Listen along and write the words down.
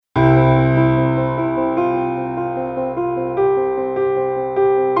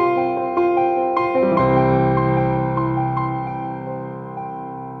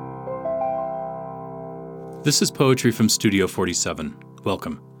This is Poetry from Studio 47.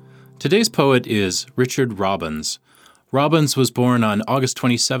 Welcome. Today's poet is Richard Robbins. Robbins was born on August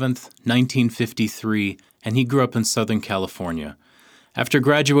 27, 1953, and he grew up in Southern California. After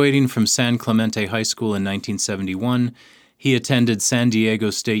graduating from San Clemente High School in 1971, he attended San Diego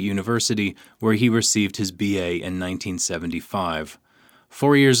State University, where he received his BA in 1975.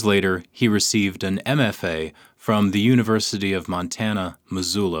 4 years later, he received an MFA from the University of Montana,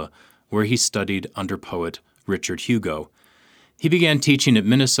 Missoula, where he studied under poet Richard Hugo. He began teaching at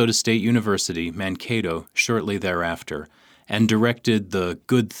Minnesota State University, Mankato, shortly thereafter, and directed the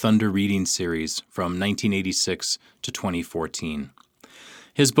Good Thunder reading series from 1986 to 2014.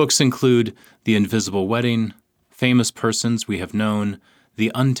 His books include The Invisible Wedding, Famous Persons We Have Known,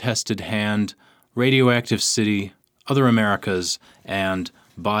 The Untested Hand, Radioactive City, Other Americas, and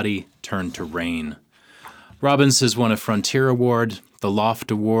Body Turned to Rain. Robbins has won a Frontier Award, the Loft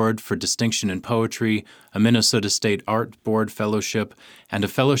Award for Distinction in Poetry, a Minnesota State Art Board Fellowship, and a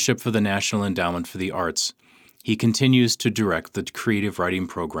Fellowship for the National Endowment for the Arts. He continues to direct the Creative Writing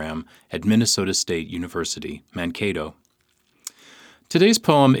Program at Minnesota State University, Mankato. Today's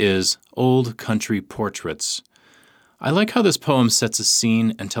poem is Old Country Portraits. I like how this poem sets a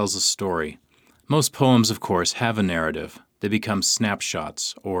scene and tells a story. Most poems, of course, have a narrative. They become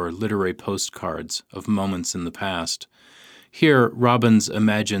snapshots or literary postcards of moments in the past. Here, Robbins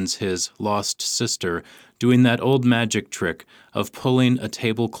imagines his lost sister doing that old magic trick of pulling a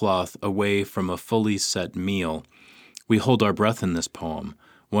tablecloth away from a fully set meal. We hold our breath in this poem,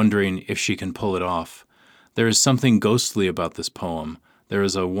 wondering if she can pull it off. There is something ghostly about this poem. There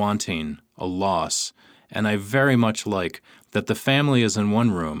is a wanting, a loss, and I very much like that the family is in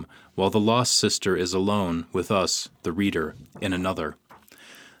one room while the lost sister is alone with us, the reader, in another.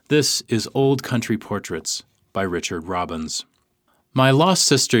 This is Old Country Portraits by Richard Robbins. My lost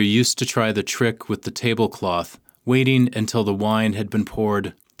sister used to try the trick with the tablecloth, waiting until the wine had been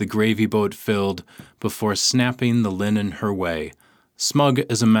poured, the gravy boat filled, before snapping the linen her way, smug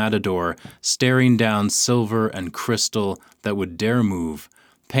as a matador, staring down silver and crystal that would dare move,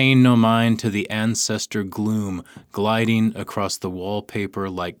 paying no mind to the ancestor gloom gliding across the wallpaper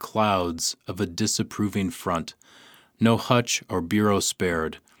like clouds of a disapproving front. No hutch or bureau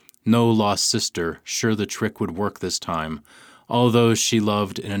spared. No lost sister, sure the trick would work this time. All those she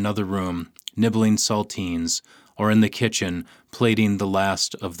loved in another room, nibbling saltines, or in the kitchen, plating the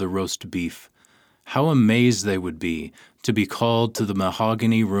last of the roast beef. How amazed they would be to be called to the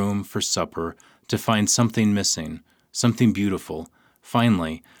mahogany room for supper, to find something missing, something beautiful.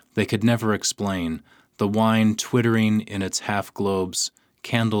 Finally, they could never explain, the wine twittering in its half-globes,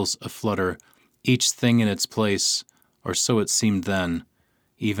 candles aflutter, each thing in its place, or so it seemed then,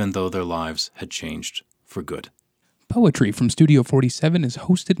 even though their lives had changed for good. Poetry from Studio 47 is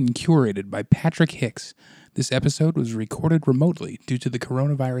hosted and curated by Patrick Hicks. This episode was recorded remotely due to the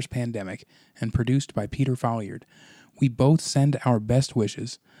coronavirus pandemic and produced by Peter Folliard. We both send our best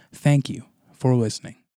wishes. Thank you for listening.